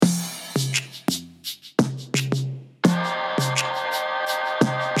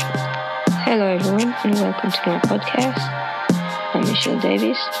Hello, everyone, and welcome to my podcast. I'm Michelle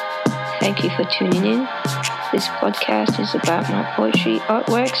Davis. Thank you for tuning in. This podcast is about my poetry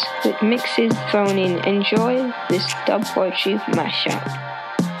artworks with mixes thrown in. Enjoy this dub poetry mashup.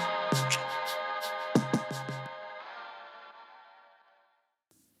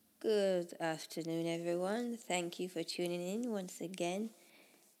 Good afternoon, everyone. Thank you for tuning in once again.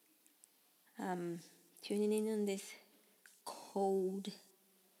 Tuning in on this cold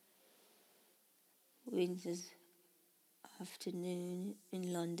winter's afternoon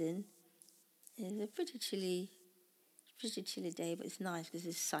in London. It's a pretty chilly day, but it's nice because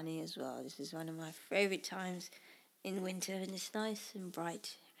it's sunny as well. This is one of my favorite times in winter, and it's nice and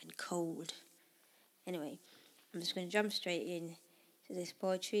bright and cold. Anyway, I'm just going to jump straight in. So this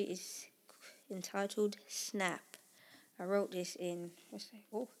poetry is entitled Snap. I wrote this in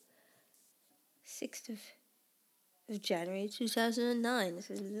 6th of January 2009. This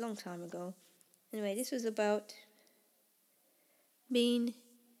is a long time ago. Anyway, this was about being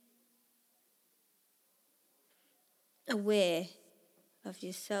aware of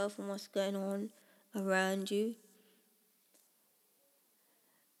yourself and what's going on around you,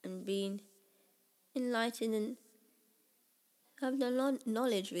 and being enlightened and have the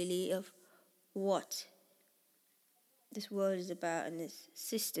knowledge really of what this world is about and this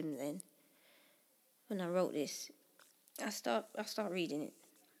system. Then when I wrote this, I start reading it.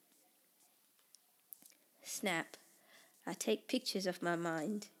 Snap. I take pictures of my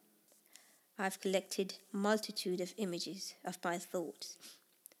mind. I've collected multitude of images of my thoughts,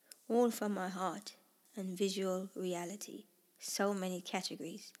 all from my heart and visual reality. So many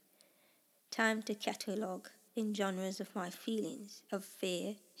categories. Time to catalogue in genres of my feelings of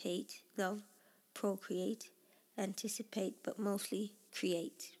fear, hate, love, procreate, anticipate, but mostly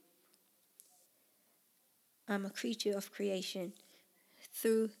create. I'm a creature of creation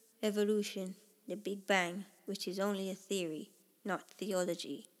through evolution, the Big Bang, which is only a theory, not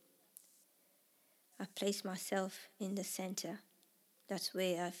theology. I place myself in the center. That's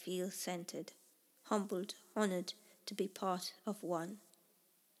where I feel centered, humbled, honored to be part of one.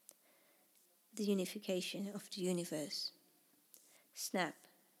 The unification of the universe. Snap,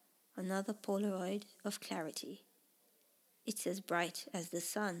 another Polaroid of clarity. It's as bright as the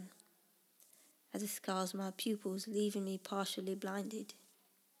sun, as it scars my pupils, leaving me partially blinded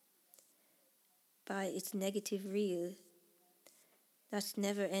by its negative reel that's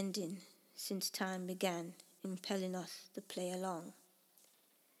never ending since time began, impelling us to play along.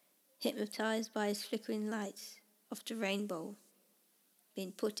 Hypnotized by its flickering lights of the rainbow,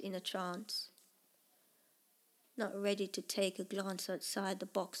 being put in a trance, not ready to take a glance outside the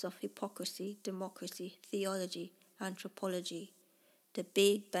box of hypocrisy, democracy, theology, anthropology, the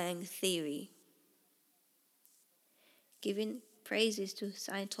Big Bang Theory. Giving praises to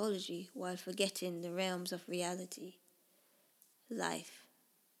Scientology while forgetting the realms of reality. Life,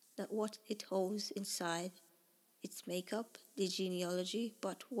 not what it holds inside, its makeup, the genealogy,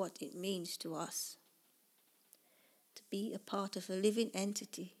 but what it means to us. To be a part of a living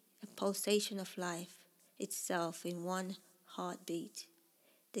entity, a pulsation of life itself in one heartbeat.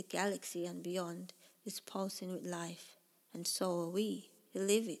 The galaxy and beyond is pulsing with life, and so are we, who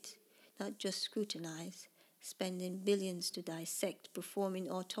live it, not just scrutinize, spending billions to dissect, performing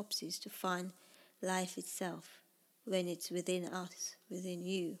autopsies to find life itself, when it's within us, within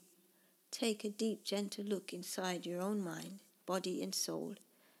you. Take a deep, gentle look inside your own mind, body and soul,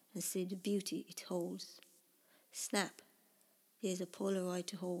 and see the beauty it holds. Snap. Here's a Polaroid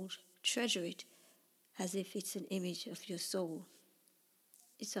to hold. Treasure it as if it's an image of your soul.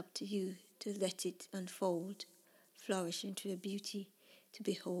 It's up to you to let it unfold, flourish into a beauty to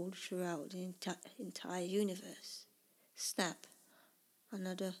behold throughout the entire universe. Snap.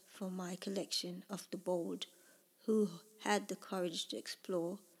 Another from my collection of the bold who had the courage to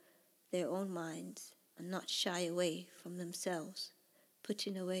explore their own minds and not shy away from themselves,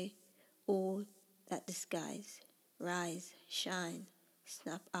 putting away all that disguise. Rise, shine,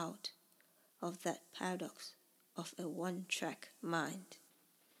 snap out of that paradox of a one-track mind.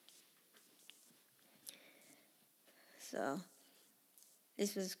 So,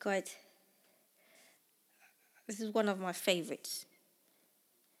 this is one of my favorites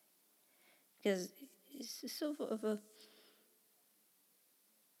because it's sort of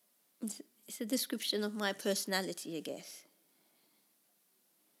it's a description of my personality, I guess.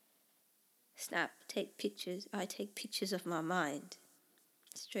 Snap, take pictures. I take pictures of my mind,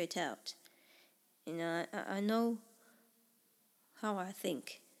 straight out. You know, I know how I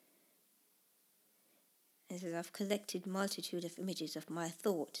think. It says, I've collected multitude of images of my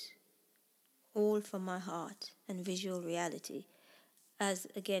thoughts, all from my heart and visual reality. as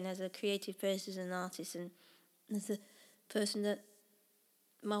a creative person, as an artist, and as a person that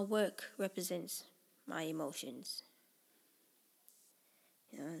my work represents my emotions.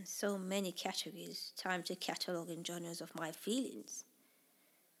 So many categories, time to catalogue and genres of my feelings,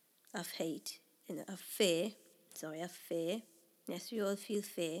 of hate, of fear. Sorry, of fear. Yes, we all feel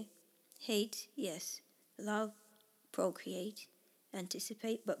fear. Hate, yes. Love, procreate,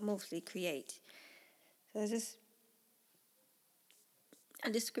 anticipate, but mostly create. So there's just a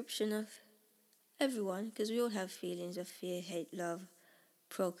description of everyone, because we all have feelings of fear, hate, love,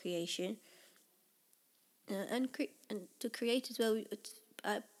 procreation, and to create as well.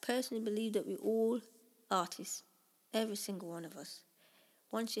 I personally believe that we all artists, every single one of us.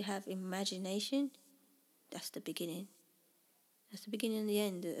 Once you have imagination, that's the beginning. That's the beginning and the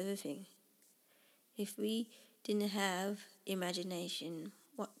end of everything. If we didn't have imagination,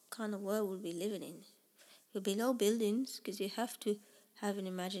 what kind of world would we living in? There'll be no buildings, because you have to have an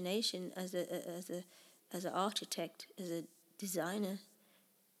imagination as an architect, as a designer,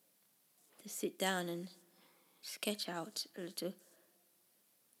 to sit down and sketch out a little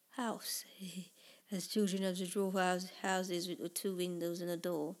house. As children have to draw houses with two windows and a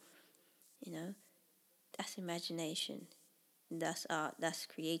door. That's imagination. That's art. That's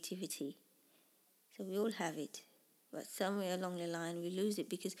creativity. So we all have it, but somewhere along the line we lose it,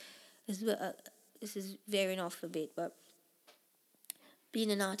 because as well, this is veering off a bit, but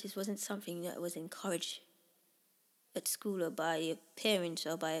being an artist wasn't something that was encouraged at school or by your parents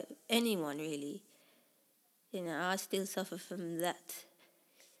or by anyone really. I still suffer from that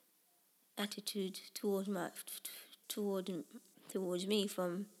attitude toward towards me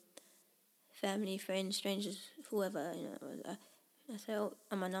from family, friends, strangers, whoever. I say, oh,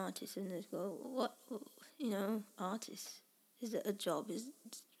 I'm an artist, and they go, what? Artist, is it a job?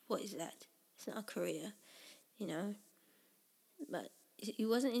 What is that? It's not a career, you know. But it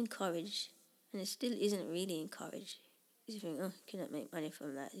wasn't encouraged, and it still isn't really encouraged. You think, oh, you cannot make money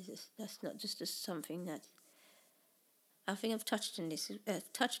from that. That's not just something that. I think I've touched on this.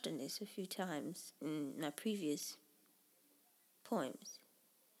 A few times in my previous poems.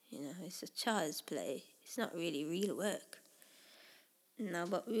 It's a child's play. It's not really real work. No,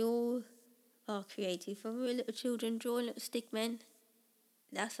 but we all are creative. From we're little children drawing little stick men,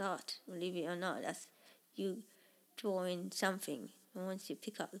 that's art. Believe it or not, that's you drawing something. And once you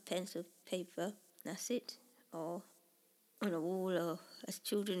pick up the pencil, paper, that's it. Or on a wall, or as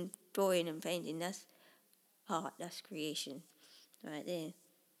children drawing and painting, that's art. That's creation, right there.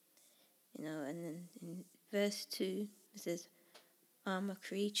 And then in verse 2 it says, I'm a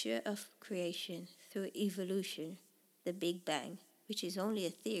creature of creation through evolution, the Big Bang, which is only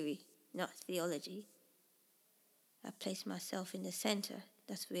a theory, not theology. I place myself in the center.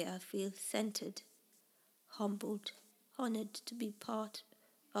 That's where I feel centered, humbled, honored to be part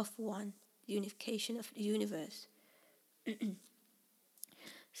of one, the unification of the universe.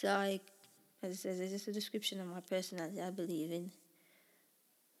 So as this is a description of my personality, I believe in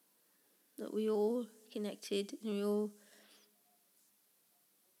that we all connected, and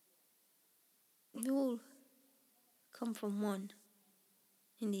we all come from one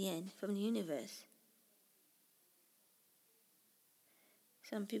in the end, from the universe.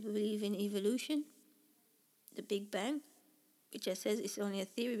 Some people believe in evolution, the Big Bang, which I says it's only a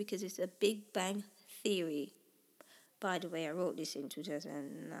theory because it's a Big Bang theory. By the way, I wrote this in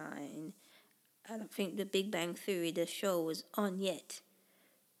 2009. I don't think the Big Bang Theory, the show, was on yet.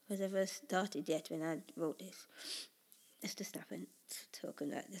 Was ever started yet when I wrote this. Let's just stop and talk on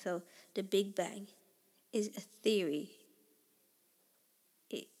that. So the Big Bang is a theory.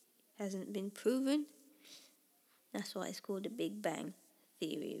 It hasn't been proven. That's why it's called the Big Bang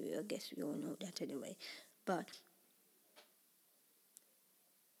Theory. I guess we all know that anyway. But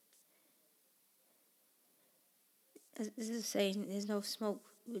as this is saying, there's no smoke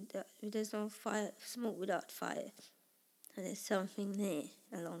there's no smoke without fire. And there's something there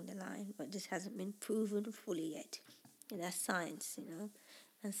along the line, but this hasn't been proven fully yet. And that's science,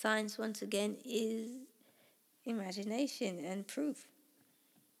 And science, once again, is imagination and proof,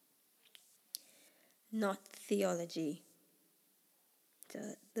 not theology.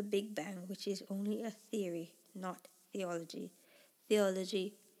 The Big Bang, which is only a theory, not theology.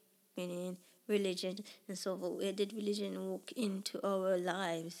 Theology meaning religion and so forth. Where did religion walk into our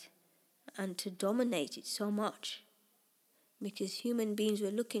lives and to dominate it so much? Because human beings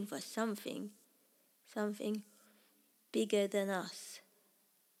were looking for something bigger than us.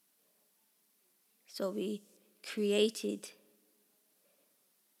 So we created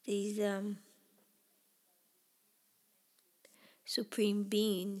these supreme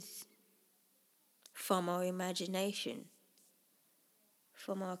beings from our imagination.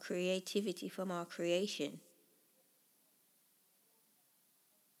 from our creativity, from our creation,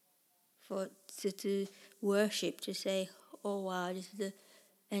 to worship, to say, oh wow, this is the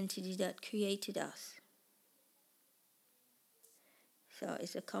entity that created us. So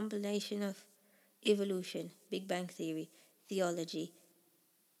it's a combination of evolution, Big Bang Theory, theology,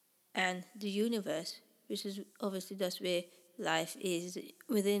 and the universe, which is obviously that's where life is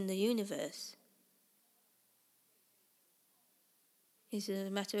within the universe. It's a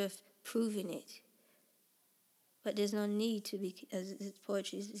matter of proving it. But there's no need to be, as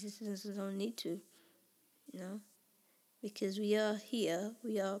poetry, there's no need to, because we are here,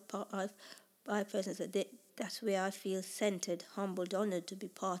 we are part of, by presence. That's where I feel centered, humbled, honored to be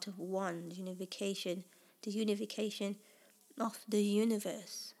part of one, the unification of the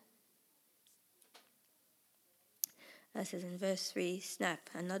universe. As says in verse 3, snap,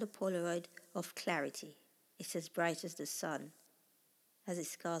 another Polaroid of clarity. It's as bright as the sun, as it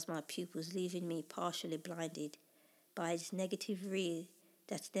scars my pupils, leaving me partially blinded by its negative ray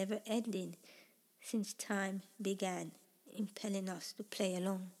that's never ending since time began, impelling us to play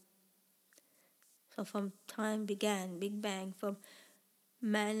along. So from time began, Big Bang, from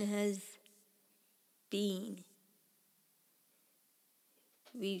man has been,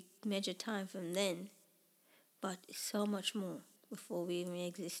 we measure time from then, but so much more before we even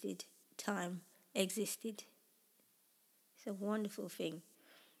existed. Time existed. It's a wonderful thing,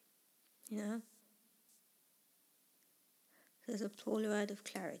 There's a Polaroid of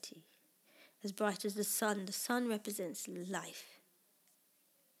clarity. As bright as the sun represents life.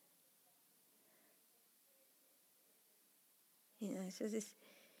 So this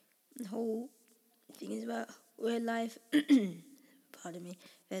whole thing is about where life,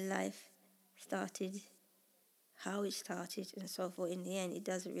 where life started, how it started, and so forth. In the end, it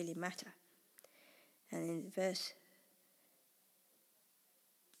doesn't really matter. And in verse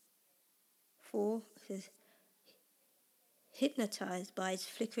 4, it says, hypnotized by its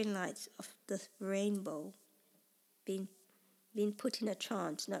flickering lights of the rainbow, being put in a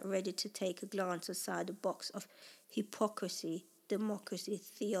trance, not ready to take a glance outside the box of hypocrisy, democracy,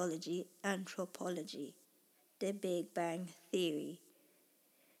 theology, anthropology, the Big Bang Theory,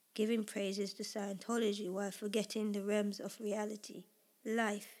 giving praises to Scientology while forgetting the realms of reality,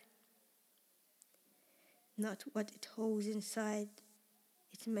 life, not what it holds inside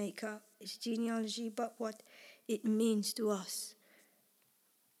its makeup, its genealogy, but what it means to us.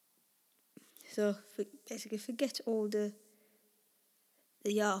 So basically forget all the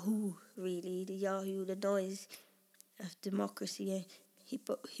Yahoo, really, the noise of democracy and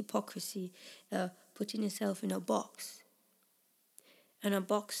hypocrisy, putting yourself in a box. And a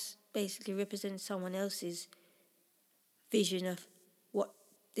box basically represents someone else's vision of what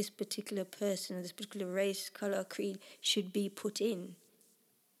this particular person, or this particular race, color, creed should be put in.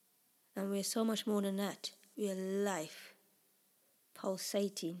 And we're so much more than that. We are life,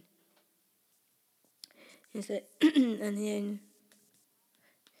 pulsating. And then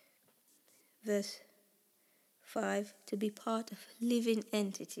verse 5, to be part of a living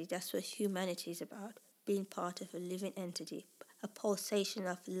entity. That's what humanity is about, being part of a living entity, a pulsation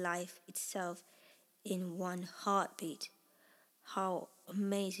of life itself in one heartbeat. How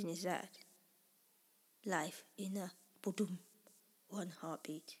amazing is that? Life in a boom, one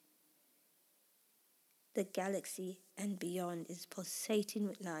heartbeat. The galaxy and beyond is pulsating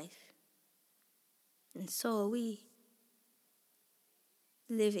with life. And so are we.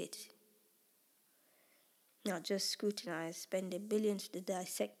 Live it. Not just scrutinize, spending billions to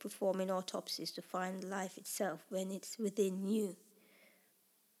dissect, performing autopsies to find life itself when it's within you.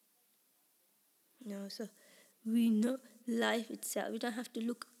 So we know life itself. We don't have to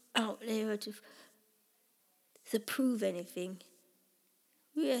look out there to prove anything.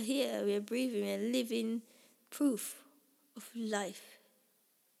 We are here, we are breathing, we are living proof of life.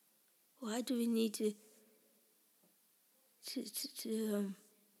 Why do we need to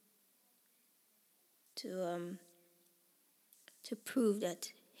prove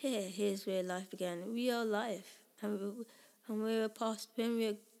that here's where life began? We are life, and we're past. When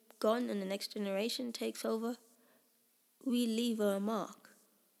we're gone and the next generation takes over, we leave our mark.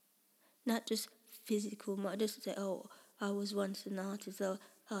 Not just physical mark, just to say, oh, I was once an artist, or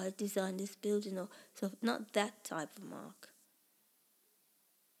I designed this building, or so. Not that type of mark,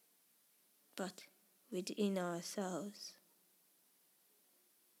 but within ourselves.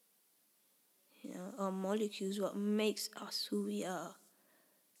 Our molecules, what makes us who we are.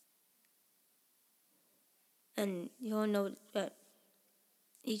 And you all know that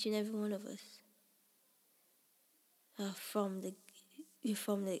each and every one of us are from the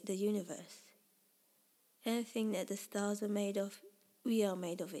universe. Anything that the stars are made of we are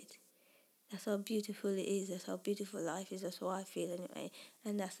made of it. That's how beautiful it is. That's how beautiful life is. That's how I feel anyway.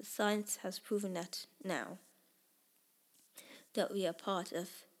 And that's science has proven that now. That we are part of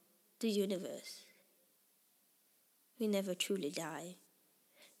the universe. We never truly die.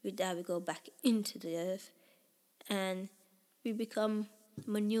 We die, we go back into the earth, and we become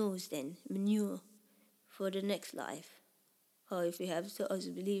manure for the next life. Or if we have, so as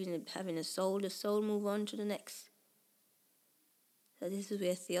we believe in having a soul, the soul move on to the next. So this is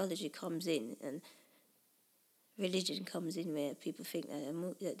where theology comes in, and religion comes in, where people think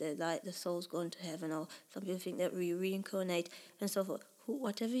that the soul's gone to heaven, or some people think that we reincarnate and so forth.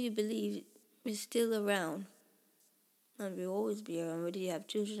 Whatever you believe is still around, and will always be around, whether you have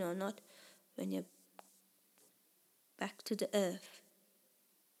children or not. When you're back to the earth,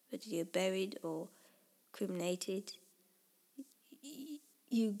 whether you're buried or cremated,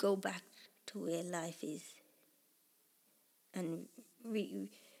 you go back to where life is, and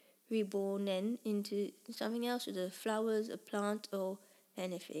reborn then into something else, with the flowers, a plant, or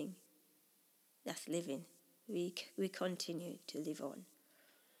anything that's living. We continue to live on.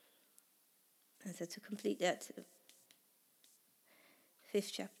 And so to complete that,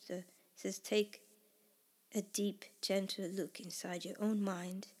 5th chapter, it says, take a deep, gentle look inside your own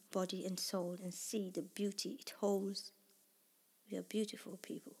mind, body and soul, and see the beauty it holds. We are beautiful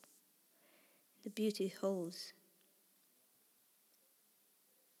people. The beauty it holds.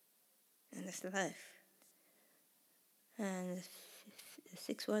 And that's life. And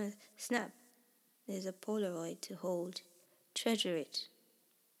the 6th one, snap. There's a Polaroid to hold. Treasure it.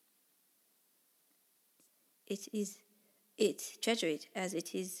 Treasure it as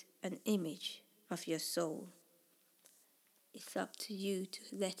it is an image of your soul. It's up to you to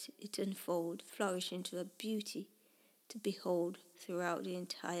let it unfold, flourish into a beauty to behold throughout the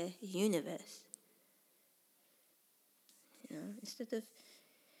entire universe. Instead of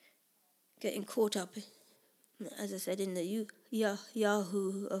getting caught up, as I said, in the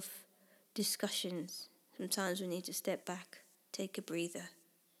yahoo of discussions, sometimes we need to step back, take a breather,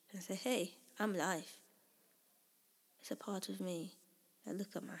 and say, hey, I'm life. It's a part of me. I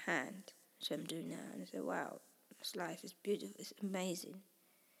look at my hand, which I'm doing now, and I say, wow, this life is beautiful, it's amazing.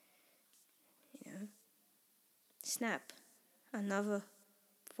 Snap, another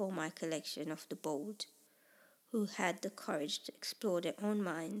for my collection of the bold, who had the courage to explore their own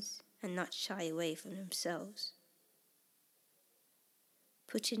minds and not shy away from themselves.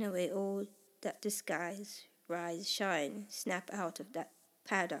 Putting away all that disguise, rise, shine, snap out of that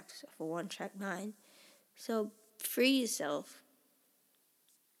paradox of a one-track mind. So free yourself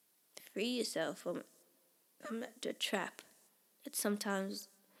from the trap that sometimes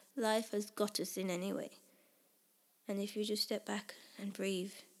life has got us in anyway. And if you just step back and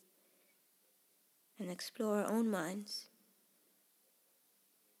breathe and explore our own minds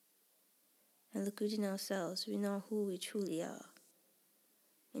and look within ourselves, we know who we truly are.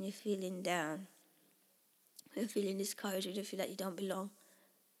 When you're feeling down, when you're feeling discouraged, when you feel like you don't belong,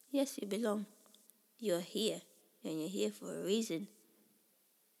 yes, you belong. You're here, and you're here for a reason.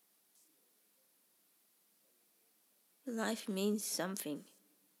 Life means something.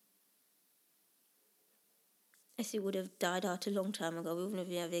 As it would have died out a long time ago, we wouldn't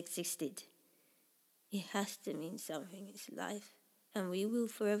have ever existed. It has to mean something. It's life. And we will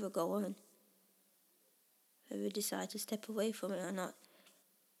forever go on. Whether we decide to step away from it or not,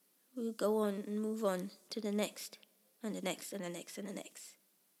 we'll go on and move on to the next, and the next, and the next, and the next.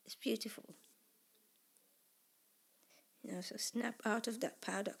 It's beautiful. So snap out of that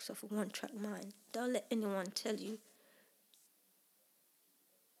paradox of a one-track mind. Don't let anyone tell you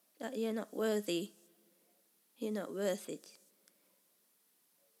that you're not worthy. You're not worth it.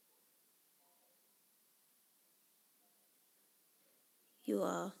 You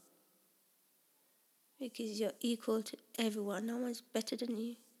are. Because you're equal to everyone. No one's better than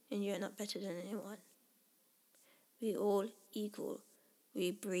you, and you're not better than anyone. We're all equal. We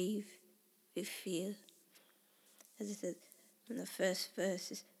breathe. We feel. As it says in the first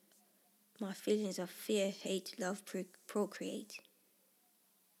verses, my feelings of fear, hate, love, procreate.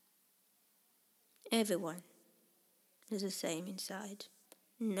 Everyone is the same inside.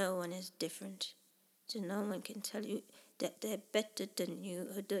 No one is different. So no one can tell you that they're better than you,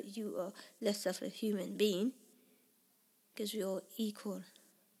 or that you are less of a human being, because we're all equal.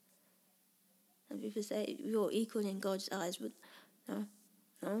 And people say we're all equal in God's eyes, but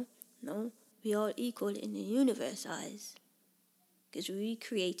no, we're all equal in the universe's eyes, because we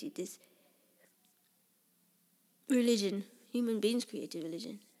created this religion. Human beings created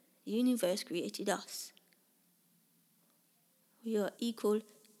religion. The universe created us. We are equal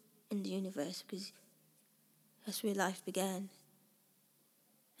in the universe, because that's where life began.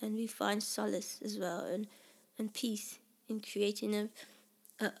 and we find solace as well, and peace in creating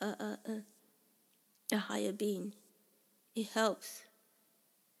a higher being. It helps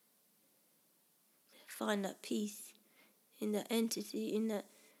find that peace in that entity, in that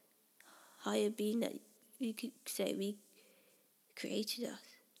higher being that we could say we created us.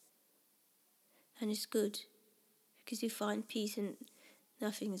 And it's good because you find peace, and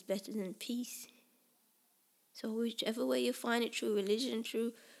nothing is better than peace. So whichever way you find it, through religion,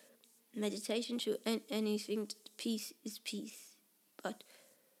 through meditation, through anything, peace is peace. But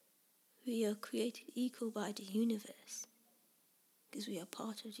we are created equal by the universe because we are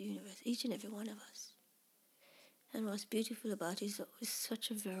part of the universe, each and every one of us. And what's beautiful about it is such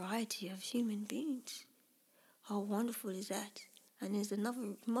a variety of human beings. How wonderful is that? And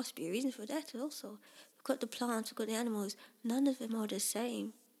must be a reason for that also. We've got the plants, we've got the animals. None of them are the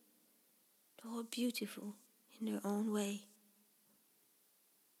same. They're all beautiful in their own way.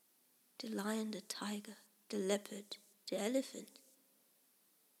 The lion, the tiger, the leopard, the elephant,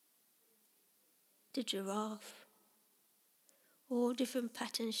 the giraffe. All different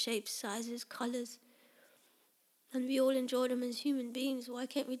patterns, shapes, sizes, colors. And we all enjoy them as human beings. Why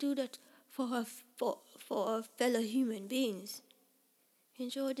can't we do that for our fellow human beings?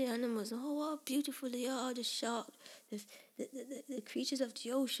 Enjoy the animals. Oh, how beautiful they are. The shark, the creatures of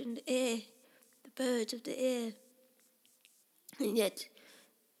the ocean, the air, the birds of the air. And yet,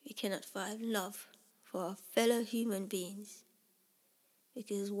 we cannot find love for our fellow human beings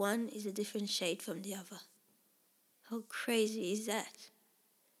because one is a different shade from the other. How crazy is that?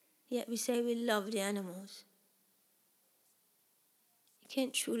 Yet we say we love the animals. You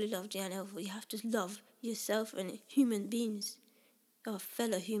can't truly love the animals. You have to love yourself and human beings. Our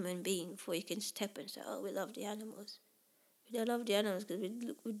fellow human being before you can step and say, oh, we love the animals. We don't love the animals because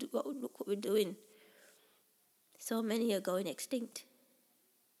look what we're doing. So many are going extinct.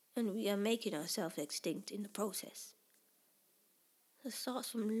 And we are making ourselves extinct in the process. It starts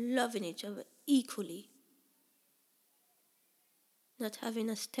from loving each other equally. Not having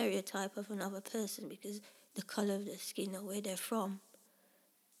a stereotype of another person because the color of their skin or where they're from.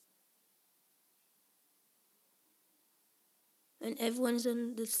 And everyone's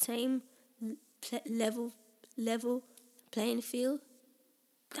on the same level playing field.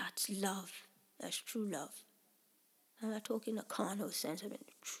 That's love. That's true love. I'm not talking a carnal sense. I mean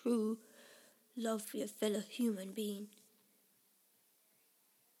true love for your fellow human being.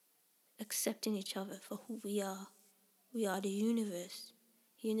 Accepting each other for who we are. We are the universe.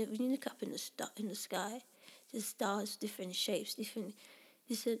 You look up in the sky. The stars, different shapes, different.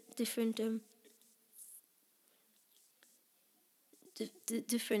 What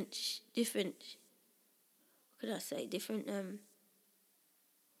could I say? Different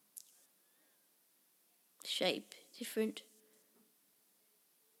shape, different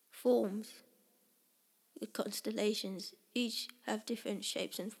forms. The constellations each have different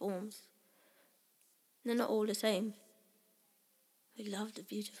shapes and forms. They're not all the same. We love the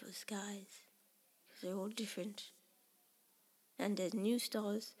beautiful skies because they're all different. And there's new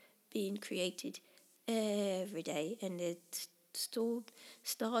stars being created every day, and there's still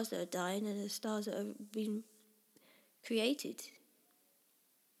stars that are dying, and there's stars that are being created.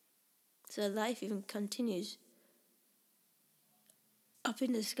 So life even continues up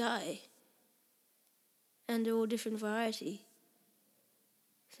in the sky, and they're all different variety.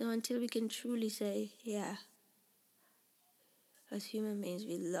 So until we can truly say, yeah, as human beings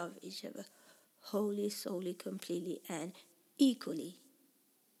we love each other wholly, solely, completely, and equally,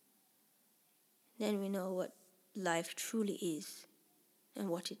 then we know what life truly is and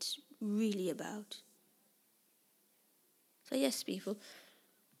what it's really about. So yes, people,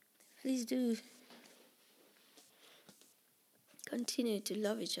 please do continue to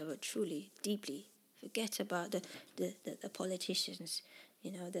love each other truly, deeply. Forget about the politicians,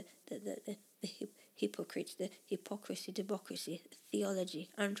 the hypocrites, the hypocrisy, democracy, theology,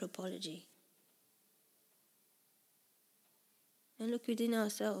 anthropology. And look within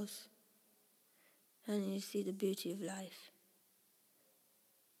ourselves and you see the beauty of life.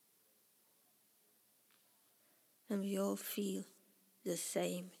 And we all feel the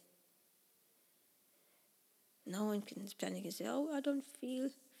same. No one can panic and say, oh, I don't feel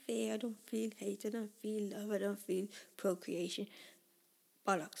fear, I don't feel hate, I don't feel love, I don't feel procreation.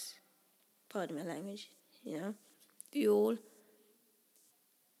 Bollocks. Pardon my language, We all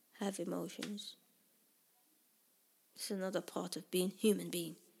have emotions. It's another part of being human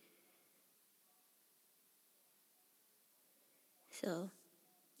being. So,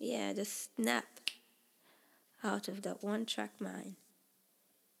 yeah, just snap out of that one-track mind.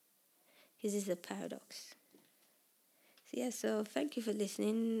 Because it's a paradox. Yeah, so thank you for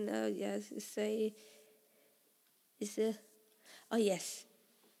listening. Yes, it's a, oh yes,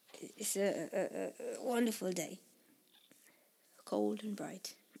 it's a wonderful day, cold and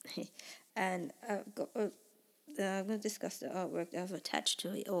bright, and I'm going to discuss the artwork that I've attached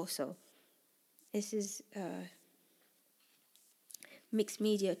to it also. This is mixed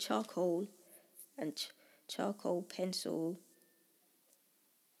media charcoal and charcoal pencil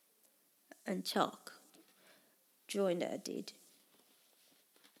and chalk drawing that I did.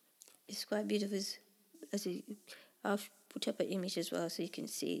 It's quite beautiful. I'll put up an image as well so you can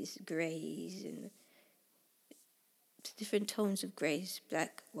see it's greys and different tones of greys,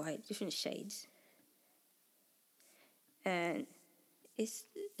 black, white, different shades. And it's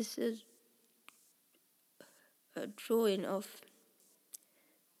it's a drawing of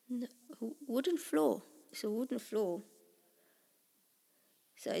wooden floor. It's a wooden floor.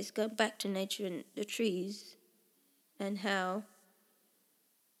 So it's going back to nature and the trees and how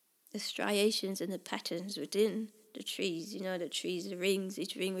the striations and the patterns within the trees, the trees, the rings,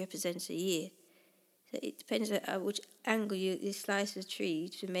 each ring represents a year. So it depends on which angle you slice the tree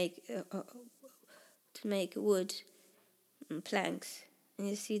to make wood and planks, and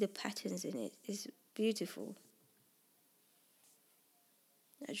you see the patterns in it. It's beautiful.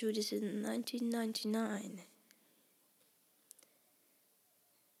 I drew this in 1999.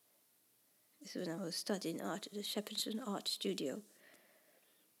 This is when I was studying art at the Shepperton Art Studio.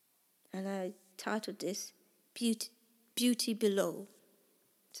 And I titled this Beauty Below.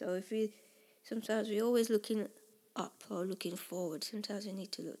 So sometimes we're always looking up or looking forward. Sometimes we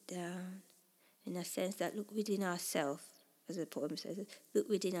need to look down, in a sense that look within ourselves, as the poem says, look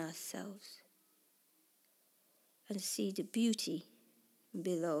within ourselves and see the beauty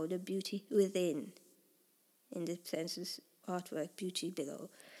below, the beauty within. In the sense of artwork, beauty below.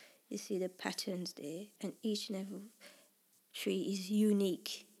 You see the patterns there, and each and every tree is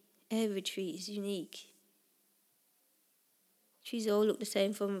unique. Every tree is unique. Trees all look the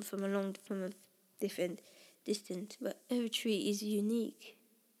same from a different distance, but every tree is unique.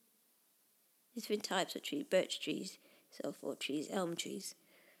 Different types of trees, birch trees, sulphur trees, elm trees,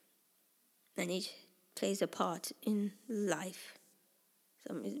 and each plays a part in life.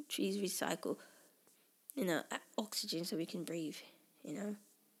 Some trees recycle, oxygen so we can breathe,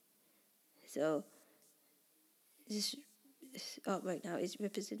 So this art right now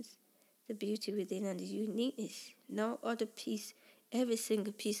represents the beauty within and the uniqueness. No other piece, every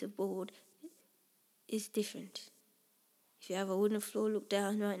single piece of board is different. If you have a wooden floor, look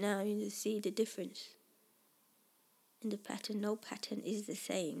down right now, you see the difference. In the pattern, no pattern is the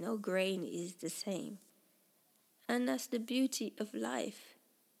same. No grain is the same. And that's the beauty of life.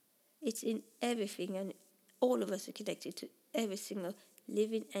 It's in everything, and all of us are connected to every single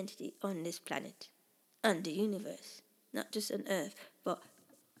living entity on this planet and the universe. Not just on Earth, but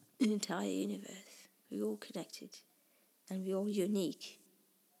the entire universe. We're all connected, and we're all unique.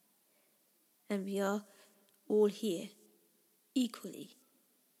 And we are all here equally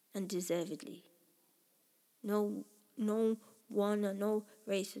and deservedly. No one or no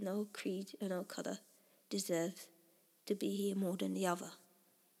race or no creed or no colour deserves to be here more than the other.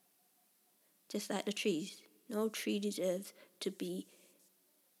 Just like the trees. No tree deserves to be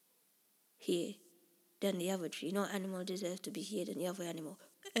here than the other tree. No animal deserves to be here than the other animal.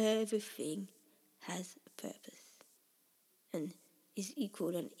 Everything has a purpose and is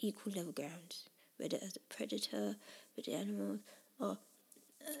equal on equal level grounds, whether as a predator with the animal or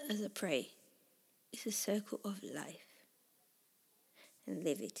as a prey. It's a circle of life, and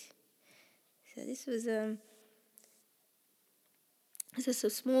live it. So this was a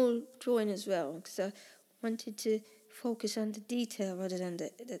small drawing as well, because I wanted to focus on the detail rather than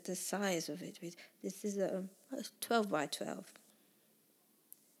the size of it. This is a 12 by 12.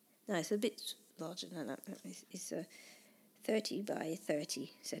 No, it's a bit larger than that. It's a 30 by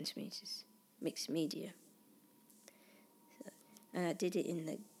 30 centimeters, mixed media. So, and I did it in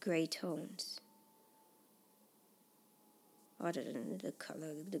the grey tones, rather than the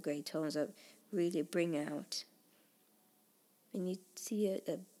colour. The grey tones that really bring out. When you see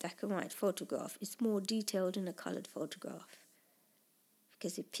a black and white photograph, it's more detailed than a coloured photograph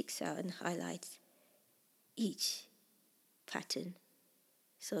because it picks out and highlights each pattern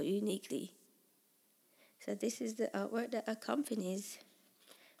so uniquely. So this is the artwork that accompanies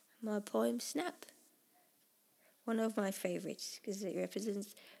my poem Snap. One of my favourites because it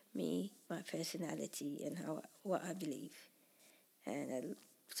represents me, my personality, and what I believe. And I'm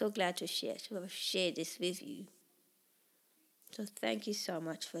so glad to have shared this with you. So thank you so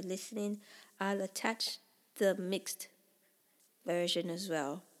much for listening. I'll attach the mixed version as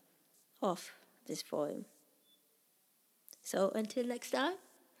well of this poem. So until next time,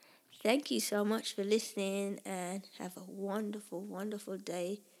 thank you so much for listening and have a wonderful, wonderful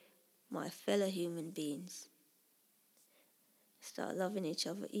day, my fellow human beings. Start loving each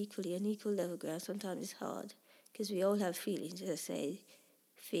other equally on equal level ground. Sometimes it's hard because we all have feelings, as I say,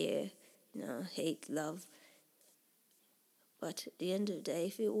 fear, hate, love. But at the end of the day,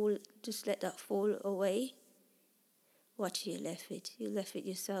 if you all just let that fall away, what are you left with? You're left with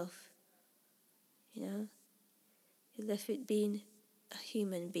yourself. You're left with being a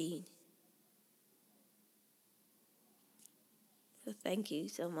human being. So thank you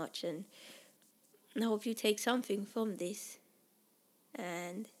so much, and I hope you take something from this.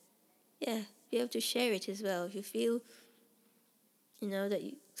 And be able to share it as well. If you feel,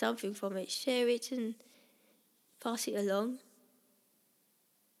 that something from it, share it and pass it along.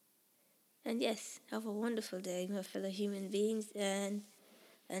 And yes, have a wonderful day, my fellow human beings. And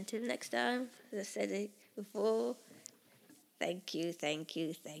until next time, as I said it before, thank you, thank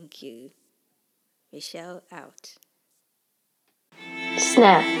you, thank you. Michelle out.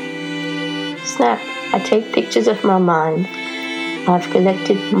 Snap. Snap. I take pictures of my mind. I've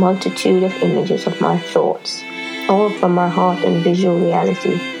collected multitude of images of my thoughts, all from my heart and visual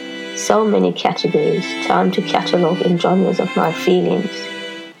reality. So many categories, time to catalogue in genres of my feelings,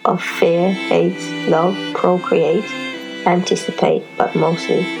 of fear, hate, love, procreate, anticipate, but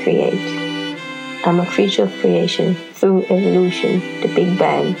mostly create. I'm a creature of creation through evolution, the Big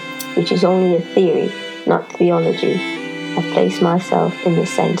Bang, which is only a theory, not theology. I place myself in the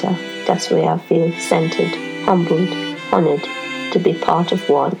center. That's where I feel centered, humbled, honored to be part of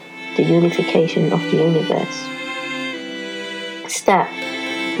one, the unification of the universe. Snap,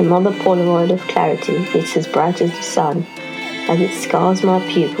 another Polaroid of clarity. It's as bright as the sun, as it scars my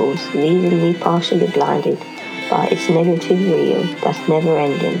pupils, leaving me partially blinded by its negative reel that's never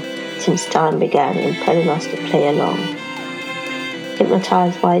ending since time began, impelling us to play along.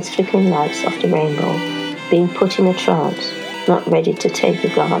 Hypnotized by its flickering lights of the rainbow, being put in a trance, not ready to take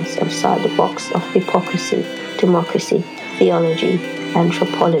a glance outside the box of hypocrisy, democracy, theology,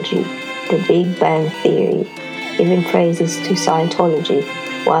 anthropology, the Big Bang Theory, giving praises to Scientology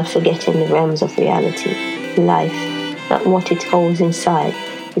while forgetting the realms of reality, life, not what it holds inside,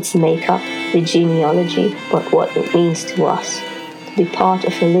 its makeup, the genealogy, but what it means to us, to be part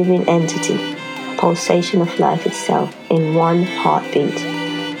of a living entity, a pulsation of life itself in one heartbeat.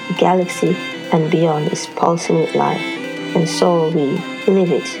 The galaxy and beyond is pulsing with life, and so are we.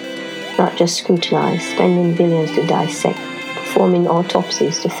 Live it, not just scrutinize, spending billions to dissect, performing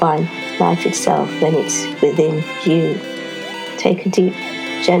autopsies to find life itself when it's within you. Take a deep,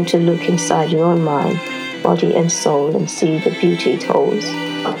 gentle look inside your own mind, body and soul, and see the beauty it holds.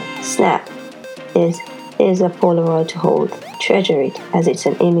 Snap. Here's a Polaroid to hold. Treasure it as it's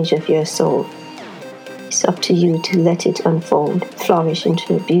an image of your soul. It's up to you to let it unfold, flourish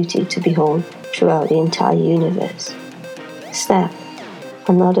into a beauty to behold throughout the entire universe. Snap.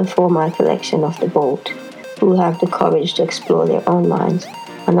 Another for my collection of the bold, who have the courage to explore their own minds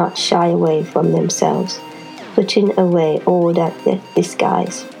and not shy away from themselves, putting away all that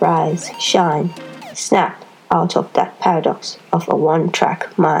disguise, rise, shine, snap out of that paradox of a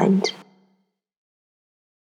one-track mind.